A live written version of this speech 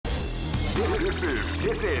This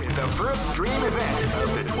is the first dream event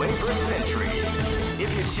of the 21st century.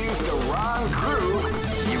 If you choose the wrong groove,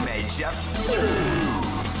 you may just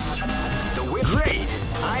lose. Great!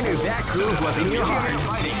 I knew that groove was in your heart.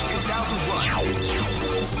 Fighting 2001.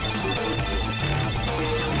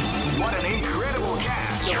 What an incredible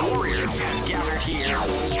cast of warriors has gathered here.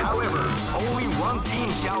 However, only one team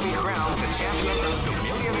shall be crowned the champion of the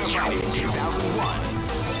Millionaire Fighting 2001.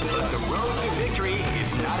 But the road to victory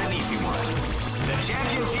is not an easy one. The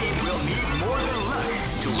champion team will need more than luck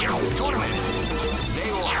to win this tournament. They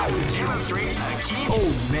will have to demonstrate a key.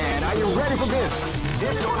 Oh man, are you ready for this?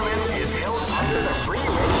 This tournament is held under the free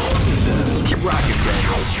ratio system. Keep rocking, man.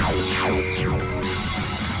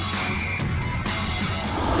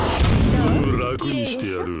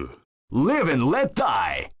 Live and let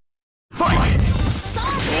die. Fight!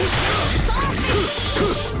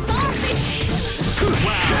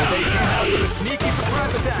 Wow, they came out with a sneaky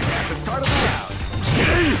surprise attack at the start of the round.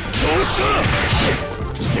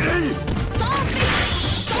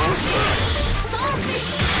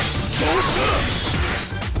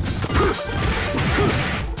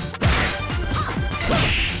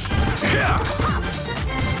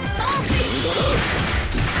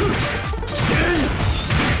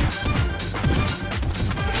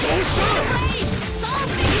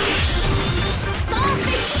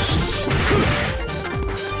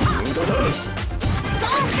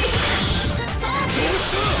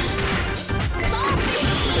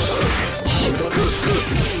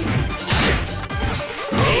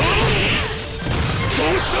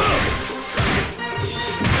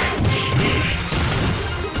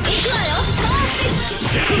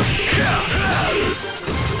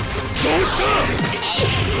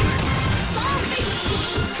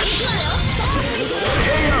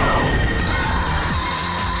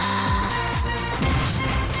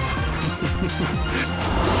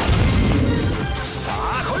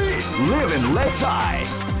 Live and let die.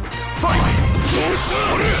 Fight!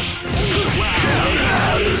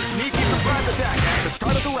 Wow, sneaky surprise attack at the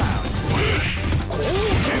start of the round.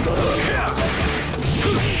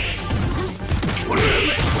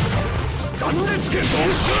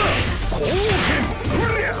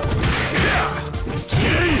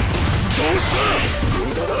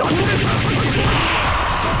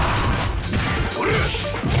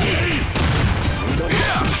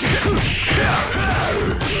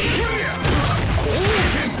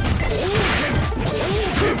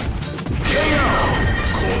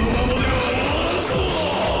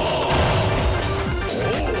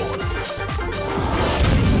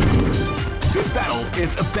 This battle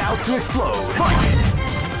is about to explode. Fight!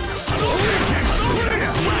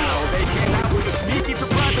 Wow, they came out with a sneaky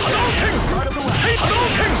surprise attack at the start of the round.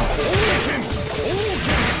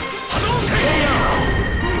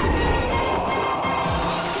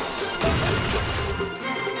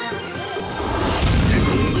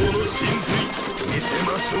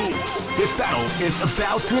 This battle is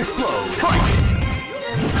about to explode. Fight!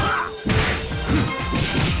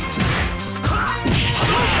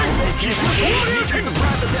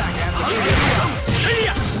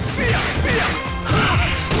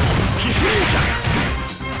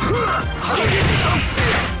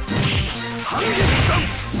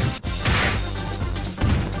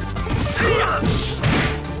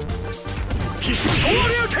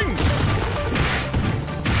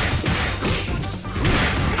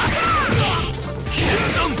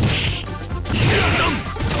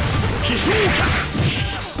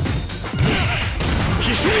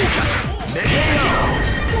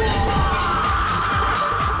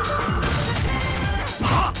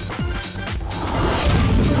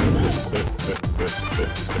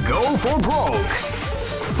 Go for broke.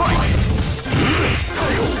 Fight!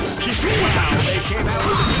 They came out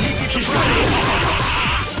with a sneaky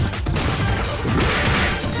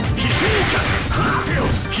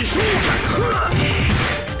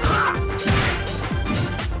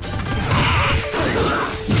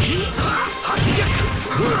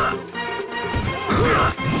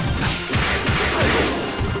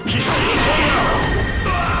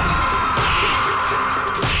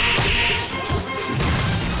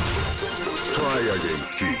Try again,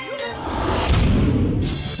 cheat.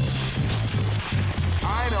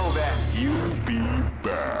 I know that you'll be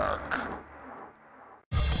back.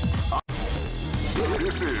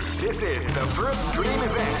 This is the first dream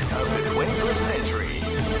event of the 21st century.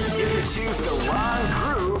 If you choose the wrong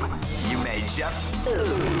groove, you may just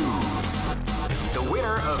lose. The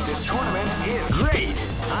winner of this tournament is great.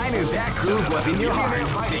 I knew that groove was in your heart.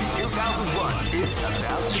 Fighting 2001 is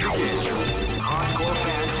about to begin. Hardcore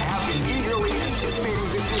fans have been eagerly anticipating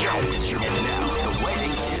this event, and now the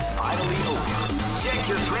waiting is finally over. Check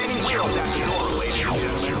your training wheels at the door, ladies and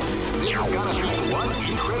gentlemen. This is gonna be one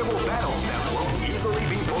incredible battle that won't easily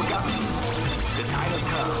be forgotten. The time has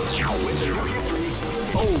come with the new history.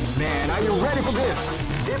 Oh man, are you ready for this?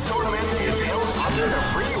 This tournament is held under the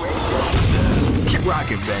free ratio system. Keep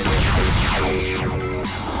rocking, baby.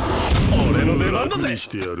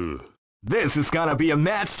 This is gonna be a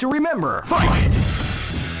match to remember. Fight!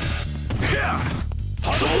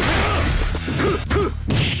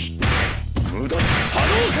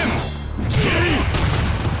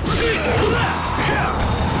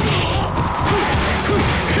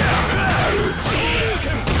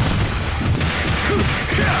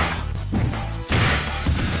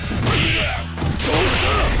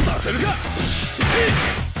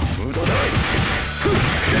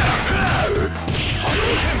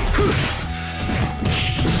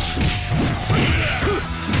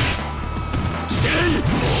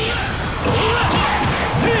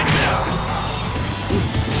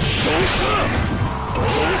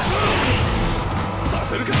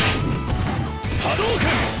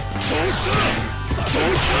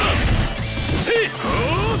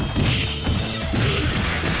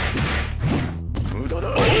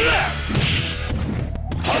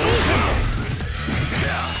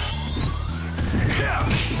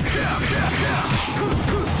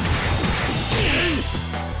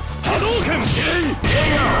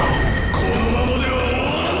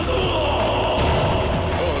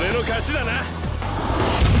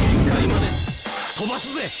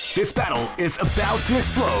 This battle is about to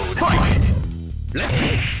explode. Fight!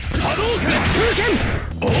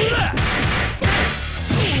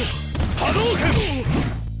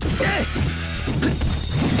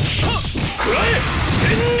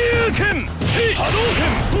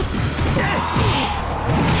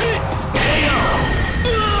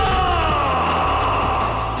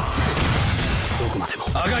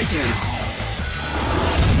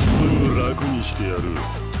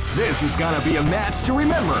 This is gonna be a match to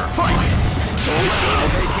remember. Fight! Wow,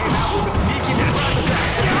 they came out with a sneaky surprise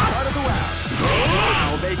attack at the start of the round.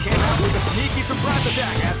 Wow, they came out with a sneaky surprise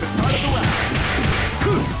attack at the start of the round.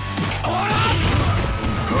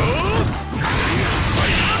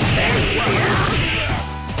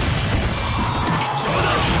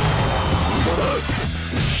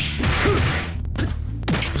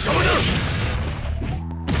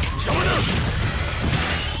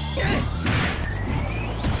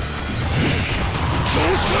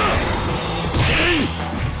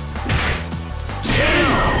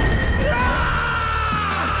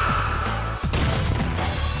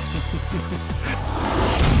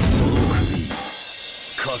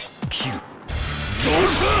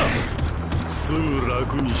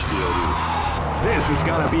 This is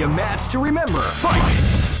gonna be a match to remember. Fight!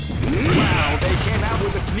 Wow, they came out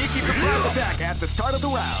with a sneaky surprise attack at the start of the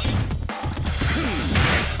round.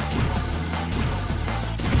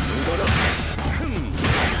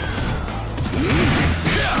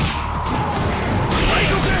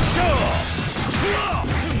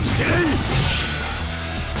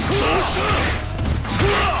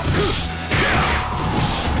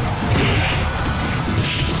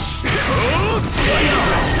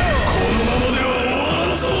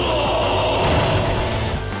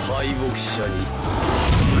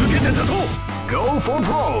 Go for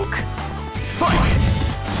broke! Fight!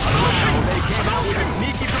 Wow, they came out with a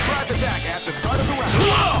sneaky surprise attack at the start of the round.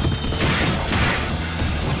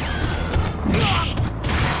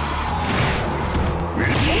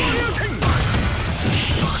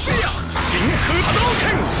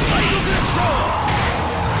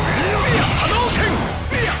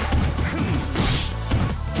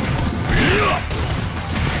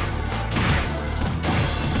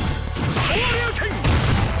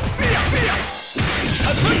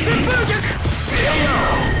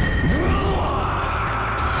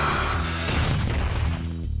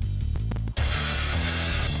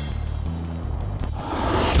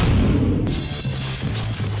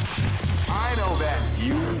 I know that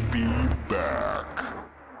you'll be back.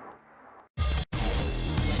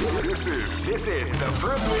 This is the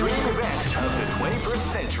first dream event of the 21st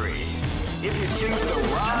century. If you choose the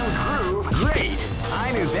wrong groove, great!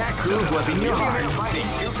 I knew that groove was in your heart. Fighting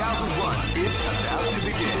 2001 is about to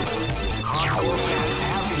begin. Hardcore fans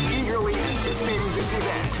have been eagerly anticipating this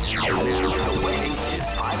event. Now the waiting is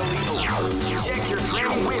finally over. Check your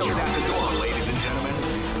training wheels at the door, ladies and gentlemen.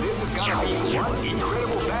 This is gonna be one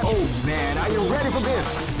incredible battle. Oh man, are you ready for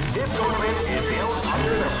this? This tournament is held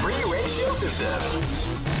under the free ratio system.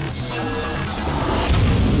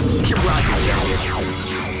 Keep rocking, y'all.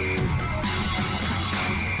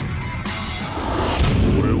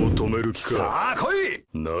 俺を止める気か。さあ来い。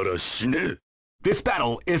なら死ね。This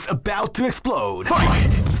battle is about to explode. Fight!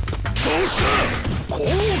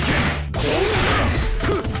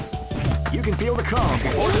 You can feel the calm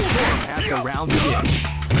before the storm as the round begins.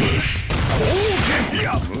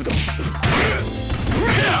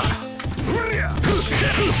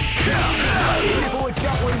 People are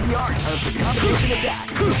doubling the art of the combination attack.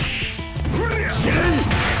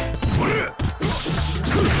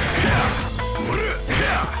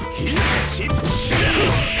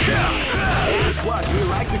 That's what we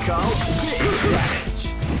like to call big damage.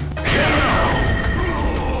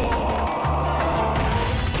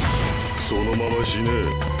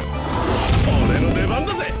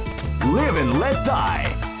 Live and let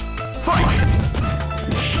die. Fight!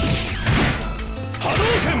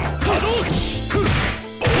 Hadouken! Hadouken!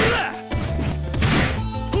 Ora!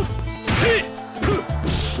 See!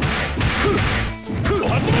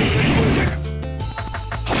 Hadouken!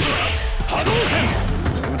 Hadouken!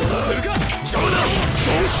 Saseru ka? Shoda!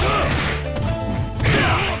 Donsha!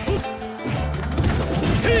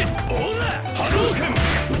 See! Ora! Hadouken!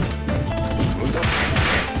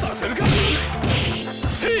 Saseru ka?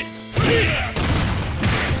 See! See!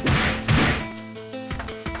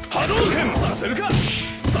 Hadouken! Saseru ka?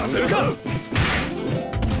 Saseru ka?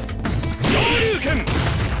 Shoryuken!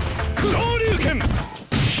 Shoryuken!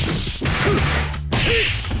 See!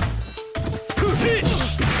 See!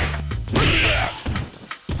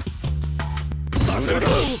 Saseru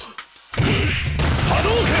ka?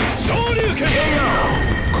 Hadouken! Shoryuken!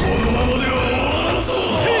 このままでは終わらんぞ！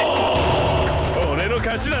俺の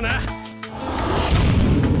勝ちだな。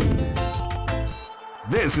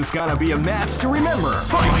This is gonna be a match to remember.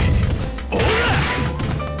 Fight! Ora!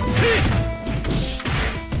 See!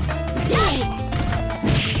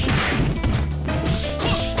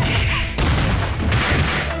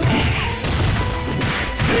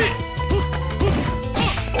 See!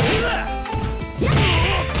 Ora!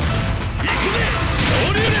 Ikuze!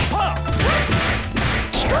 Shoryuken Renpa!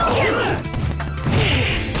 Ora!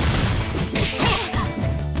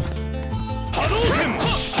 Hadouken!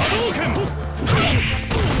 Hadouken!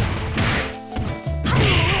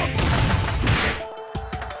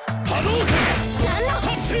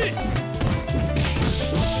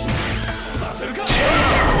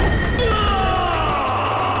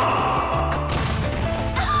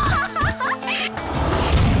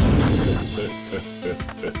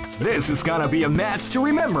 This is gonna be a match to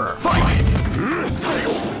remember. Fight!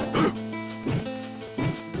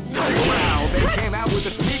 Wow, they came out with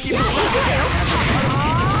a sneaky move.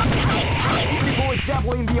 People is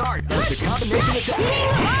doubling the art of the combination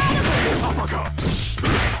attack. Uppercut!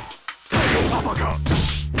 Uppercut!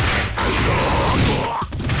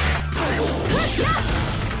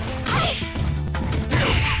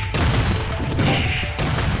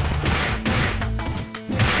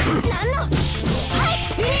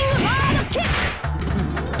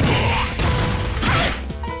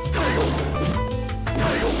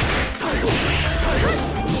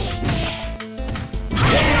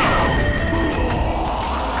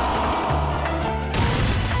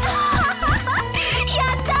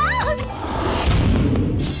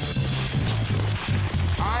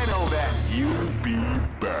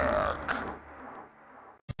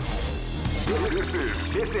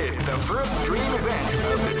 This is the first dream event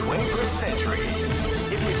of the 21st century.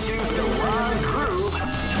 If you choose the wrong groove,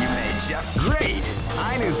 you may just great.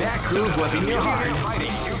 I knew that groove was in your heart.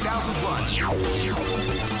 Fighting 2001.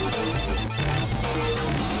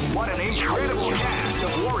 What an incredible cast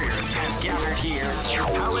of warriors has gathered here.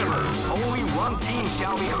 However, only one team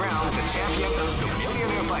shall be crowned the champion of the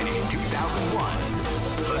Millionaire Fighting 2001.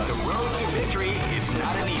 But the road to victory is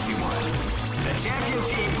not an easy one. The champion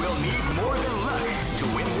team will need more than luck to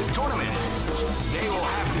win this tournament. They will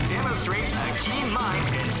have to demonstrate a keen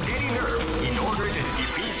mind and steady nerves in order to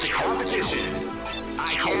defeat the competition.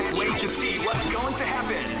 I can't wait to see what's going to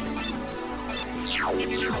happen.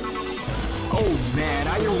 Oh man,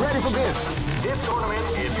 are you ready for this? This tournament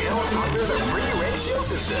is held under the free ratio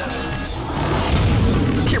system.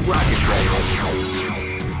 Keep rocking, baby.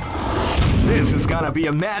 This is gonna be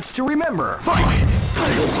a match to remember. Fight!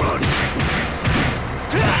 Tiger Crush!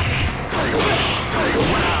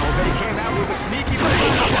 Wow, they came out with a sneaky move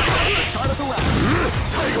at the start of the round.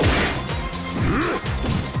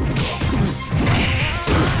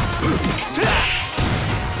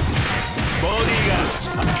 Bodyguard.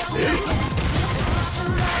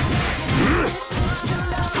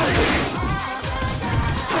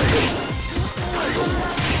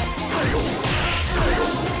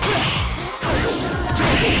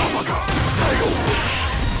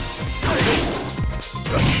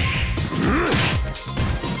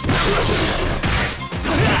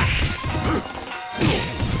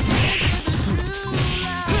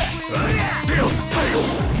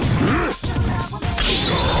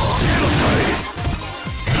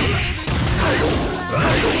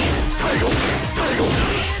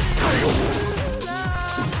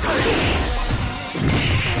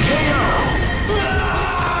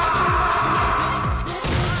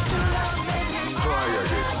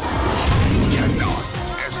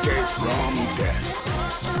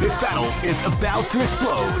 is about to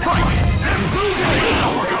explode. Fight!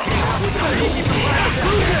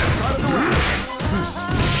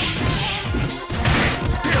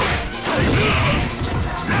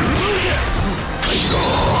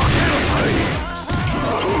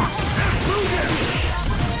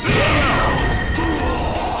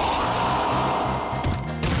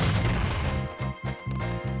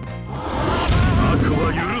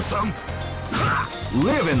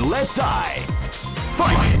 Live and let die.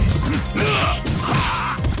 Fight!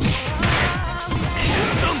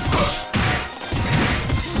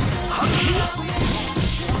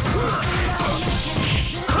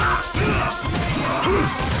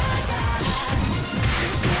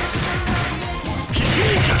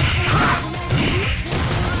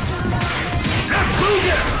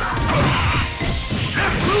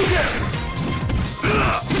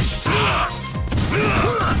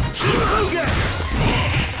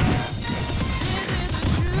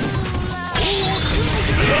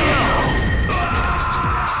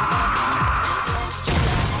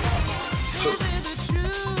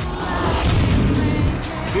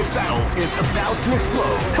 This battle is about to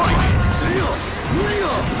explode. Fight!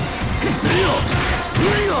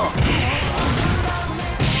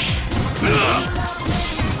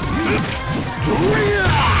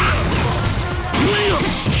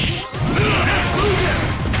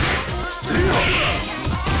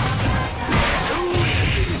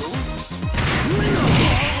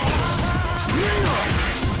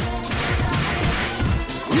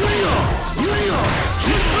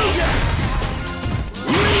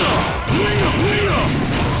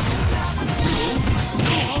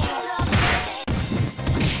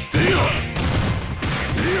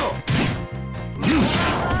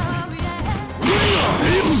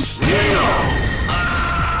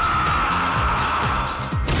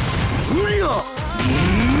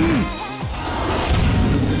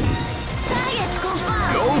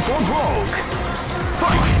 Go for broke.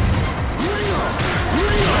 Fight!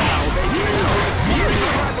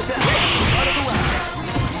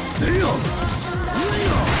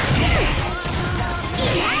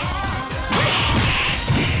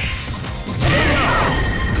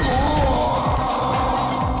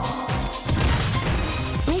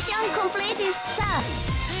 Mission completed, sir.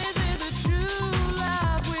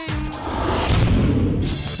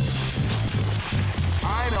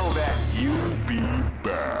 I know that you'll be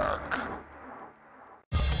back.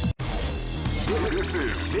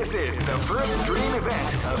 This is the first dream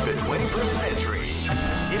event of the 21st century.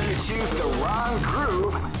 If you choose the wrong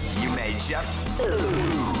groove, you may just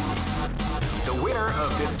lose. The winner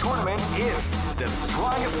of this tournament is the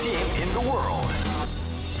strongest team in the world.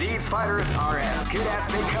 These fighters are as good as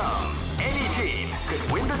they come. Any team could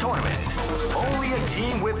win the tournament. Only a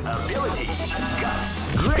team with ability, guts.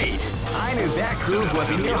 Great! I knew that groove was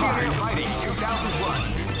in your heart. Fighting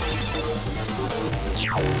 2001.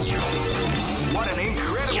 What an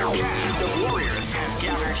incredible cast of warriors has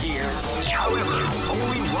gathered here. However,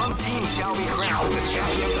 only one team shall be crowned the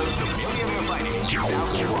champion of the Millionaire Fighting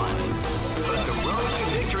 2001. But the road to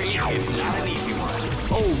victory is not an easy one.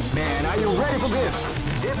 Oh man, are you ready for this?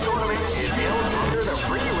 This tournament is held under the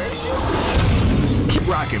free ratio system. Keep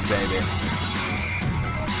rocking, baby.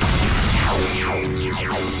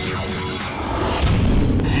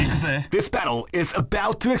 This battle is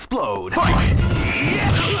about to explode. Fight!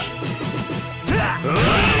 They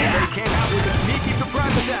came out with a sneaky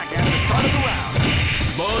surprise attack at the start of the round.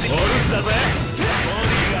 Body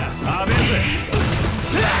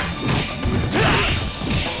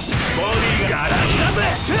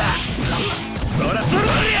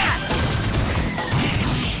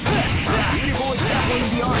beautiful is definitely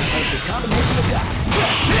the art of the combination attack.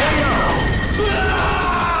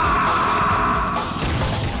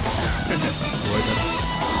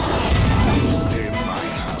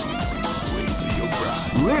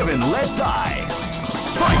 Live and let die.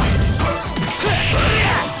 Fight!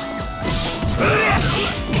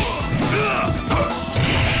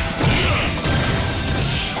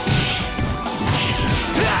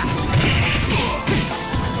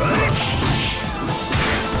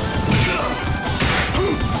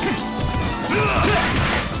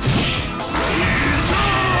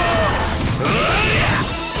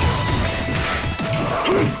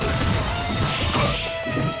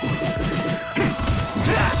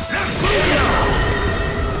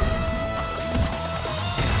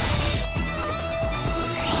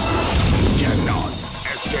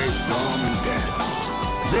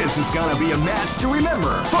 This is gonna be a match to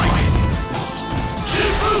remember. Fight!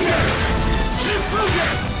 Shifugen!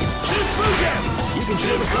 Shifugen! Shifugen! You can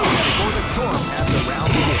see the code before the storm as the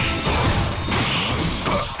round begins.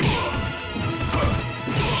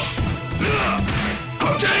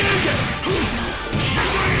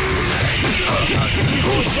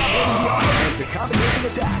 combination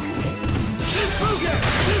attack. Shifuga!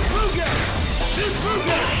 Shifuga!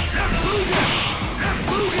 Shifuga!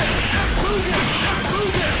 Shifuga!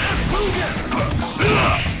 Shifuga!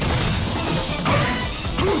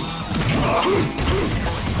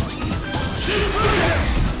 Shifuga!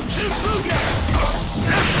 Shifuga! Shifuga!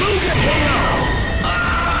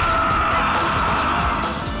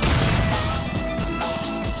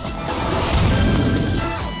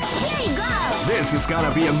 Here you go! This is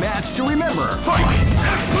gonna be a match to remember. Fight!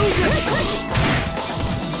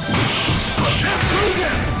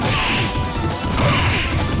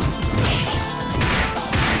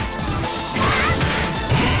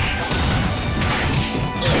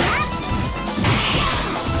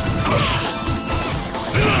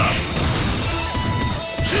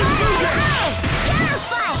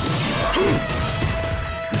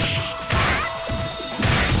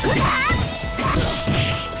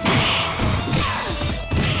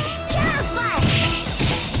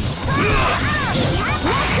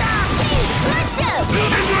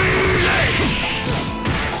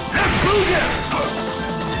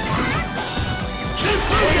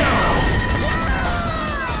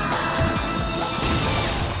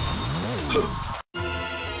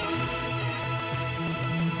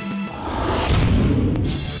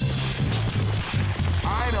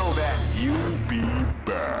 I know that you'll be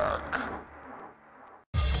back.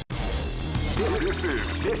 This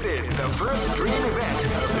is the first dream event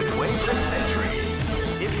of the 21st century.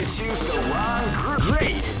 If you choose the wrong group,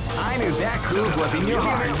 great! I knew that group was in your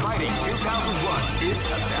heart. Fighting 2001 is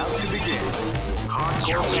about to begin.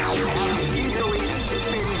 Hardcore fans have been eagerly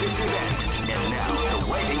anticipating this event, and now the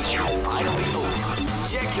waiting is finally over.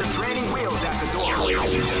 Check your training wheels at the door,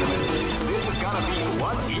 ladies and gentlemen. This is gonna be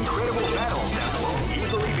one incredible battle that won't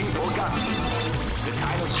easily be forgotten. The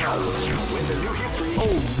time has come with the new history.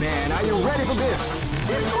 Oh man, are you ready for this?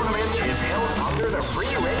 This tournament is held under the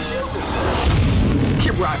free ratio system.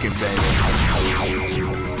 Keep rocking, baby.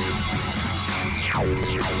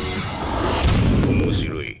 面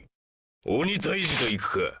白い。鬼退治とい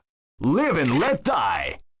くか。Live and let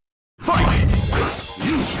die. Fight!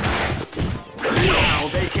 Now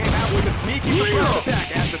they came out with a sneaky surprise attack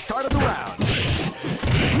at the start of the round.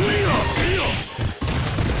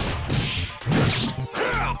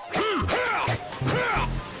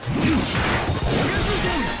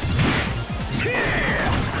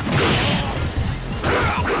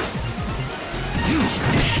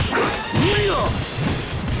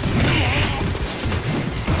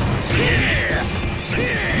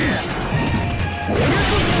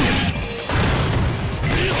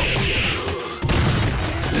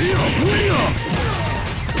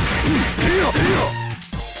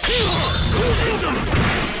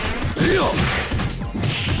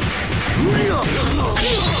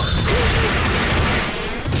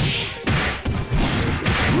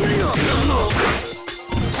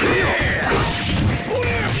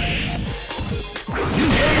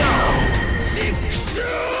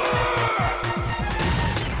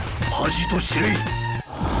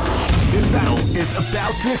 This battle is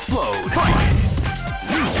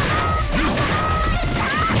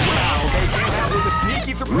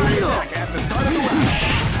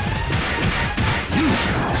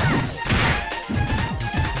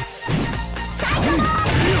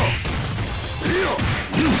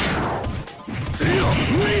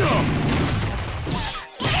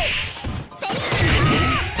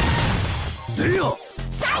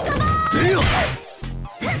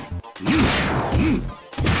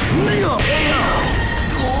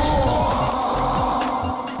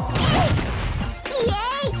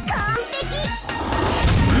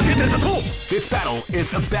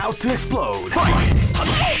about to explode. Fight!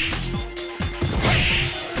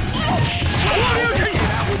 Wow, they came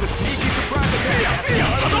out with a sneaky surprise attack at the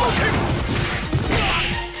start of the round.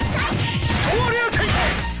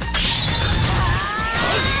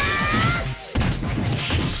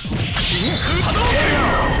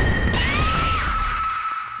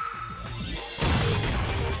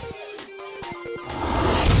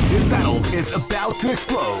 This battle is about to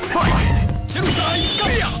explode. Fight! This battle is about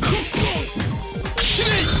to explode. Fight!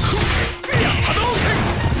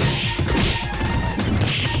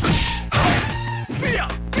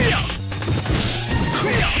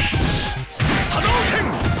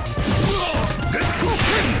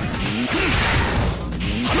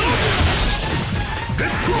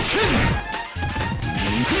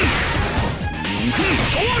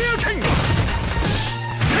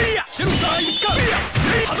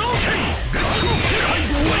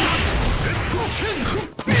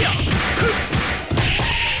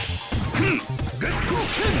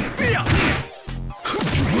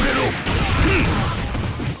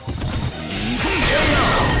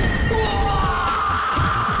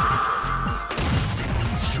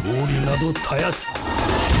 ど絶やす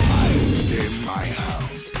Stand my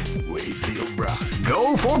house. Wait till your bride.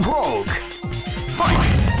 Go for broke. Fight.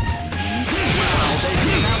 Wow, they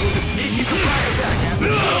came out with a sneaky surprise attack after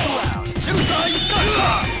the round. 仲裁ガッ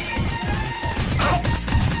タ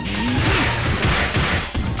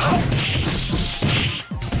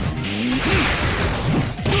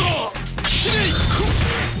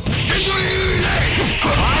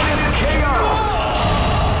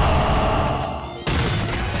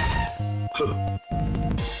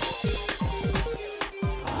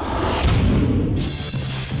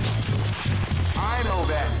I know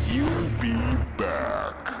that You'll be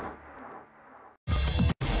back.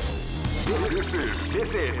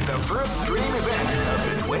 This is the first dream event of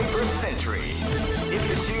the 21st century. If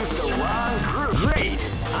you choose the wrong group, great!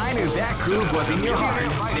 I knew that group was in your heart.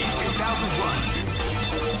 Fighting 2001.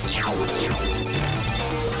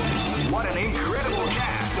 What an incredible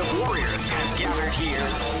cast of warriors has gathered here.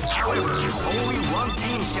 However, only one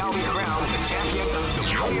team shall be crowned the champion of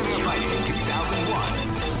the Millionaire Fighting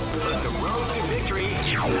 2001. But the road to victory is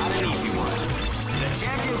not an easy one. The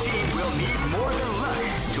champion team will need more than luck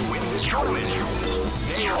to win this tournament.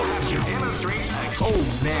 They will have to demonstrate Oh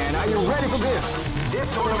man, are you ready for this?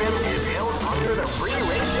 This tournament is held under the free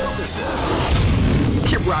ratio system.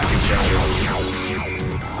 Keep rocking,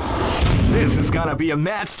 This is gonna be a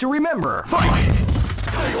match to remember. Fight!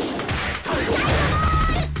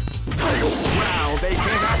 Wow, they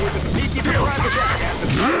came out with a sneaky surprise attack at the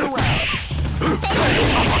start of the round.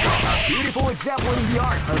 A beautiful example in the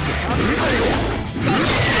art of the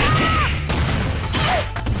counter.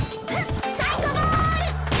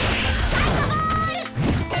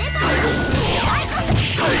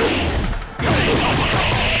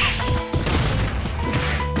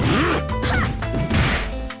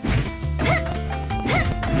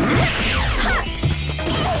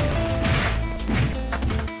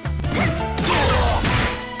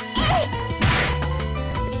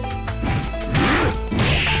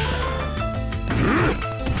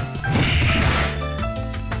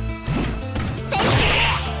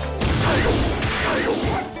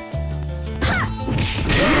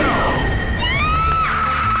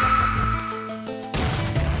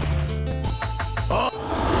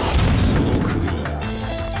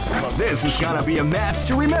 This is gonna be a match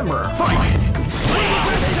to remember. Fight!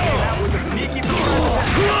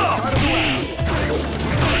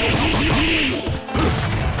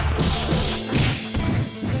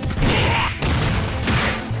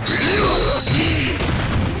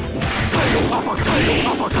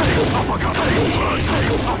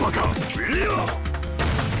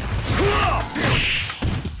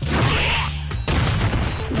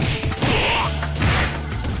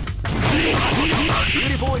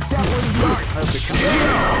 Beautiful example in the art of the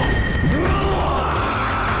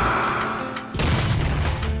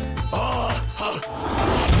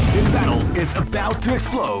This battle is about to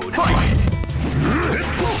explode. Fight! They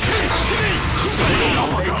came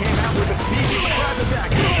out with a sneaky surprise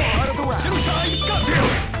attack at the start of the round.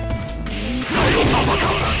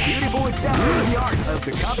 Beautiful example in the art of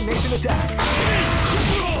the combination attack.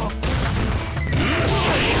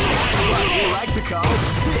 You like the call?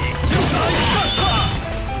 Big.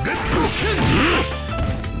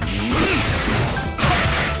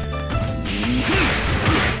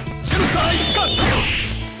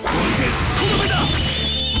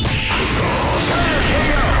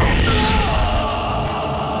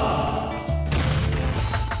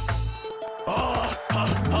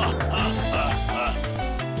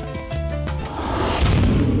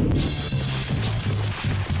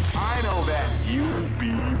 I know that you'll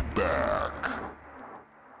be back.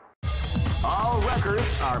 All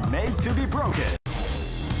records are made to be broken.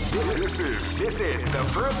 This is the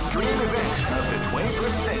first dream event of the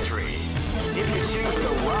 21st century. If you choose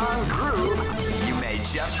the wrong groove, you may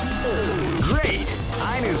just... Great!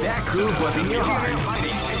 I knew that groove was in your heart.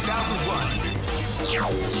 Fighting 2001.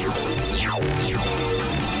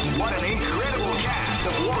 What an incredible cast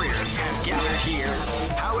of warriors has gathered here.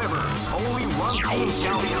 However, only one team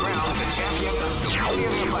shall be crowned the champion of the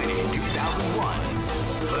Millionaire Fighting 2001.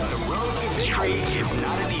 But the road to victory is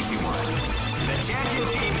not an easy one. The champion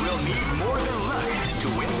team will need more than luck to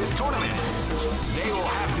win this tournament. They will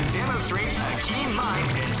have to demonstrate a keen mind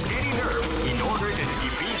and steady nerves in order to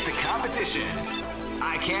defeat the competition.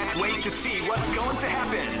 I can't wait to see what's going to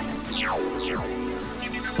happen.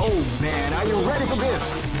 Oh man, are you ready for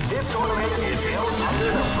this? This tournament is held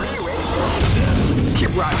under the free ratio system.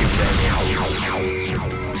 Keep rocking, baby.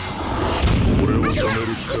 俺を止める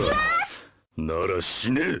かなら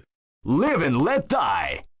死ね Live and let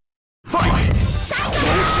die. Fight!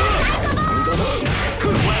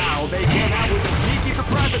 Wow, they came out with a sneaky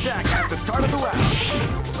surprise attack after the start of the round.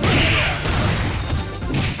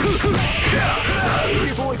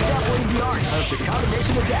 Avoid battling the art of the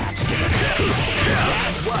combination attack. That's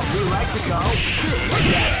what we like to call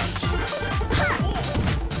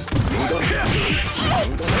big damage.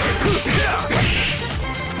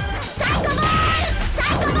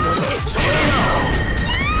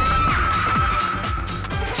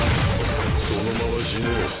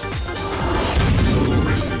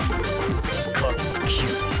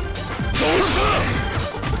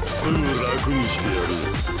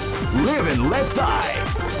 Live and let die.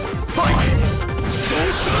 Fight!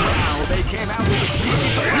 Now they came out with a sneaky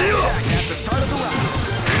attack at the start of the round.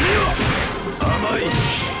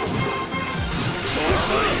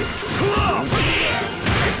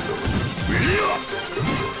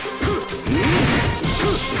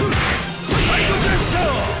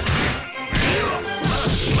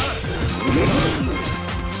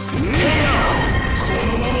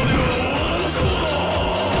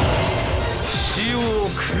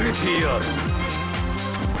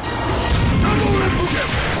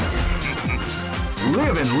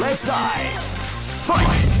 Live and let die.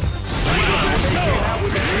 Fight! They came out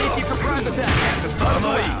with a sneaky surprise attack at the start of the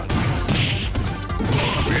round.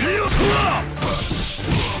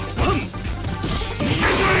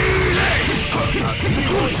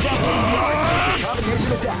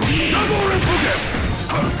 Combination attack.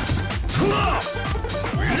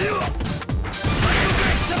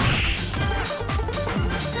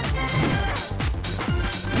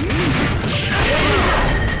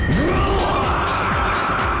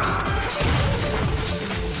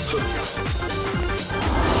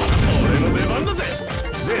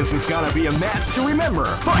 This is gonna be a match to remember.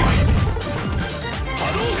 Fight!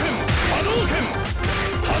 Hadouken! Hadouken!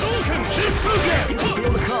 Hadouken! Shifugen! You can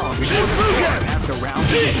feel the calm before the storm after round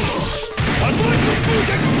 2. Hadouken!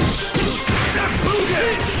 Shifugen! Shifugen!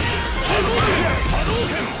 Hadouken!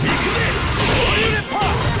 Hadouken! Ikuze! Shoryuken!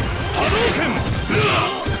 Hadouken!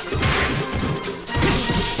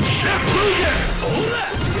 Shifugen! Ora!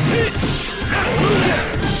 Sit! Ora!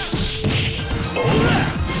 Ora!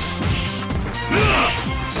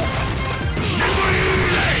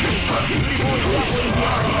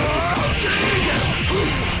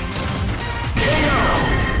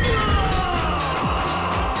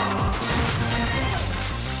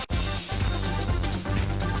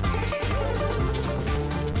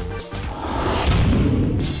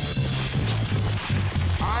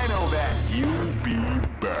 I know that you'll be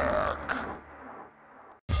back.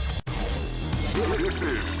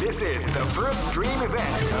 This is the first dream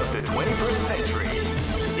event of the 21st century.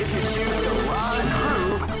 If you choose the wrong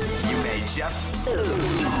groove, you may just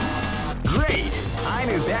lose. Great! I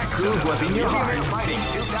knew that groove was in your heart. Fighting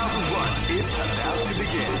 2001 is about to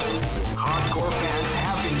begin. Hardcore fans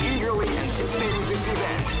have been eagerly anticipating this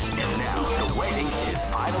event, and now the waiting is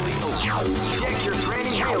finally over. Check your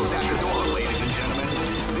training wheels at the door, ladies and gentlemen.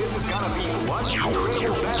 This is gonna be one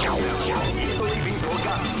incredible battle that won't easily be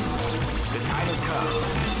forgotten. The time has come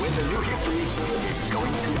when the new history is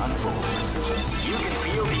going to unfold. You can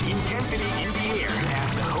feel the intensity in the air as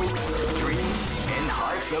the hopes, dreams, and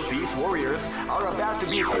hearts of these warriors are about to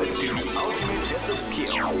be put to the ultimate test of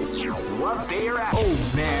skill. What they are at. Oh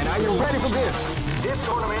man, are you ready for this? This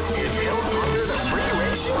tournament is held under the free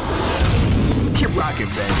ratio system. Keep rocking,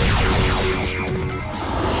 baby.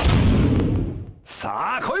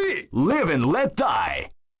 Live and let die.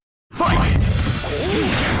 Fight!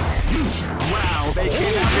 Wow, they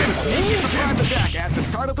came out with a sneaky surprise attack at the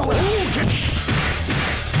start of the round.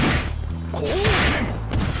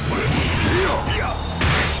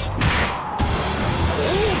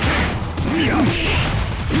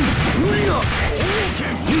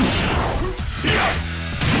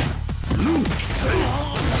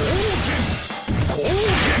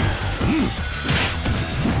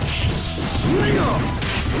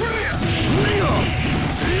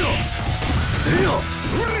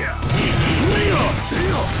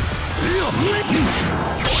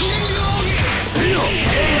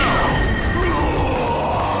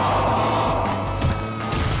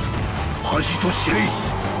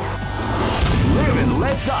 Live and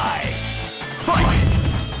let die. Fight!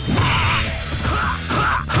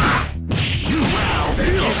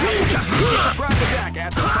 Surprise attack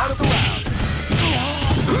at the start of the round.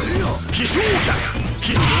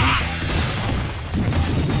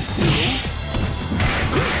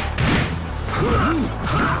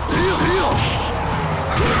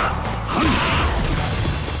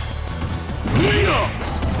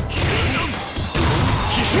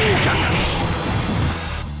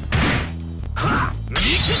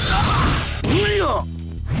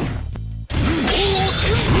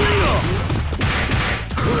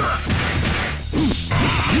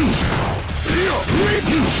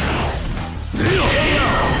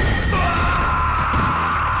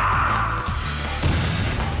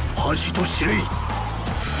 味と知れ。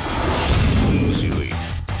面白い。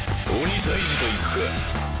鬼退治といくか。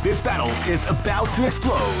 This battle is about to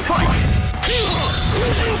explode. Fight! Wow,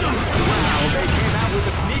 they came out with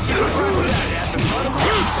a sneaky attack at the bottom of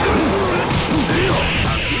the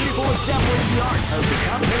A beautiful example in the art of the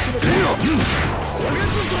combination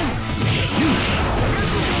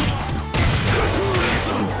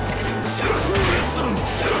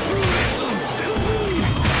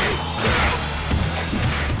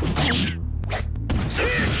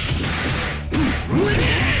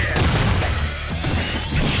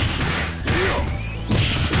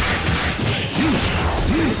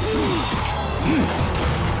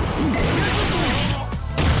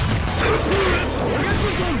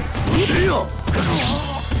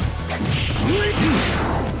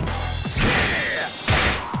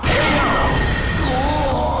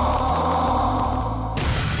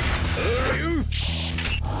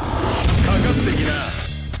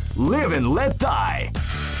Live and let die.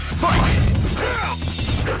 Fight!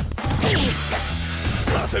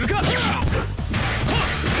 させるか。波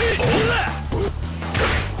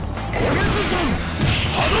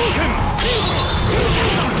動拳。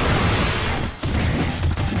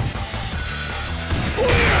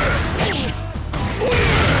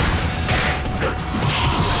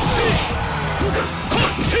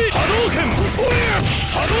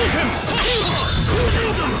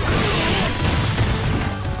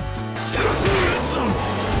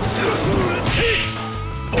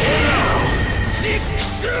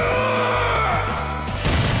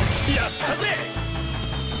やったぜ。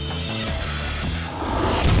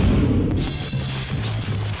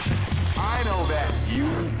I know that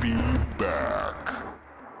you'll be back.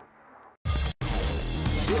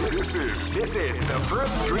 This is the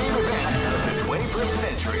first dream event of the 21st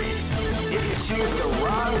century. If you choose the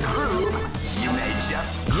wrong groove, you may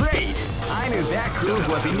just... Great! I knew that groove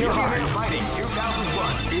was in your heart. Fighting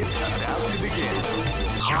 2001 is about to begin.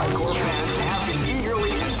 Hardcore fans have been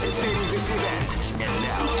eagerly anticipating this event, and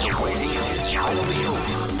now the waiting is finally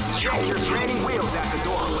over. Check your training wheels at the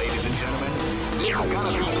door, ladies and gentlemen. This is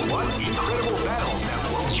gonna be one incredible battle that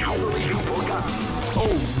won't easily be forgotten.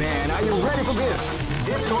 Oh man, are you ready for this?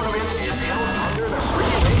 This tournament is held under the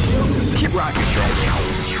free ratio system. Keep rocking,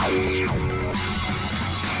 baby.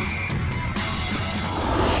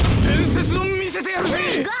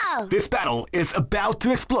 Here you go! This battle is about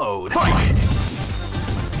to explode. Fight!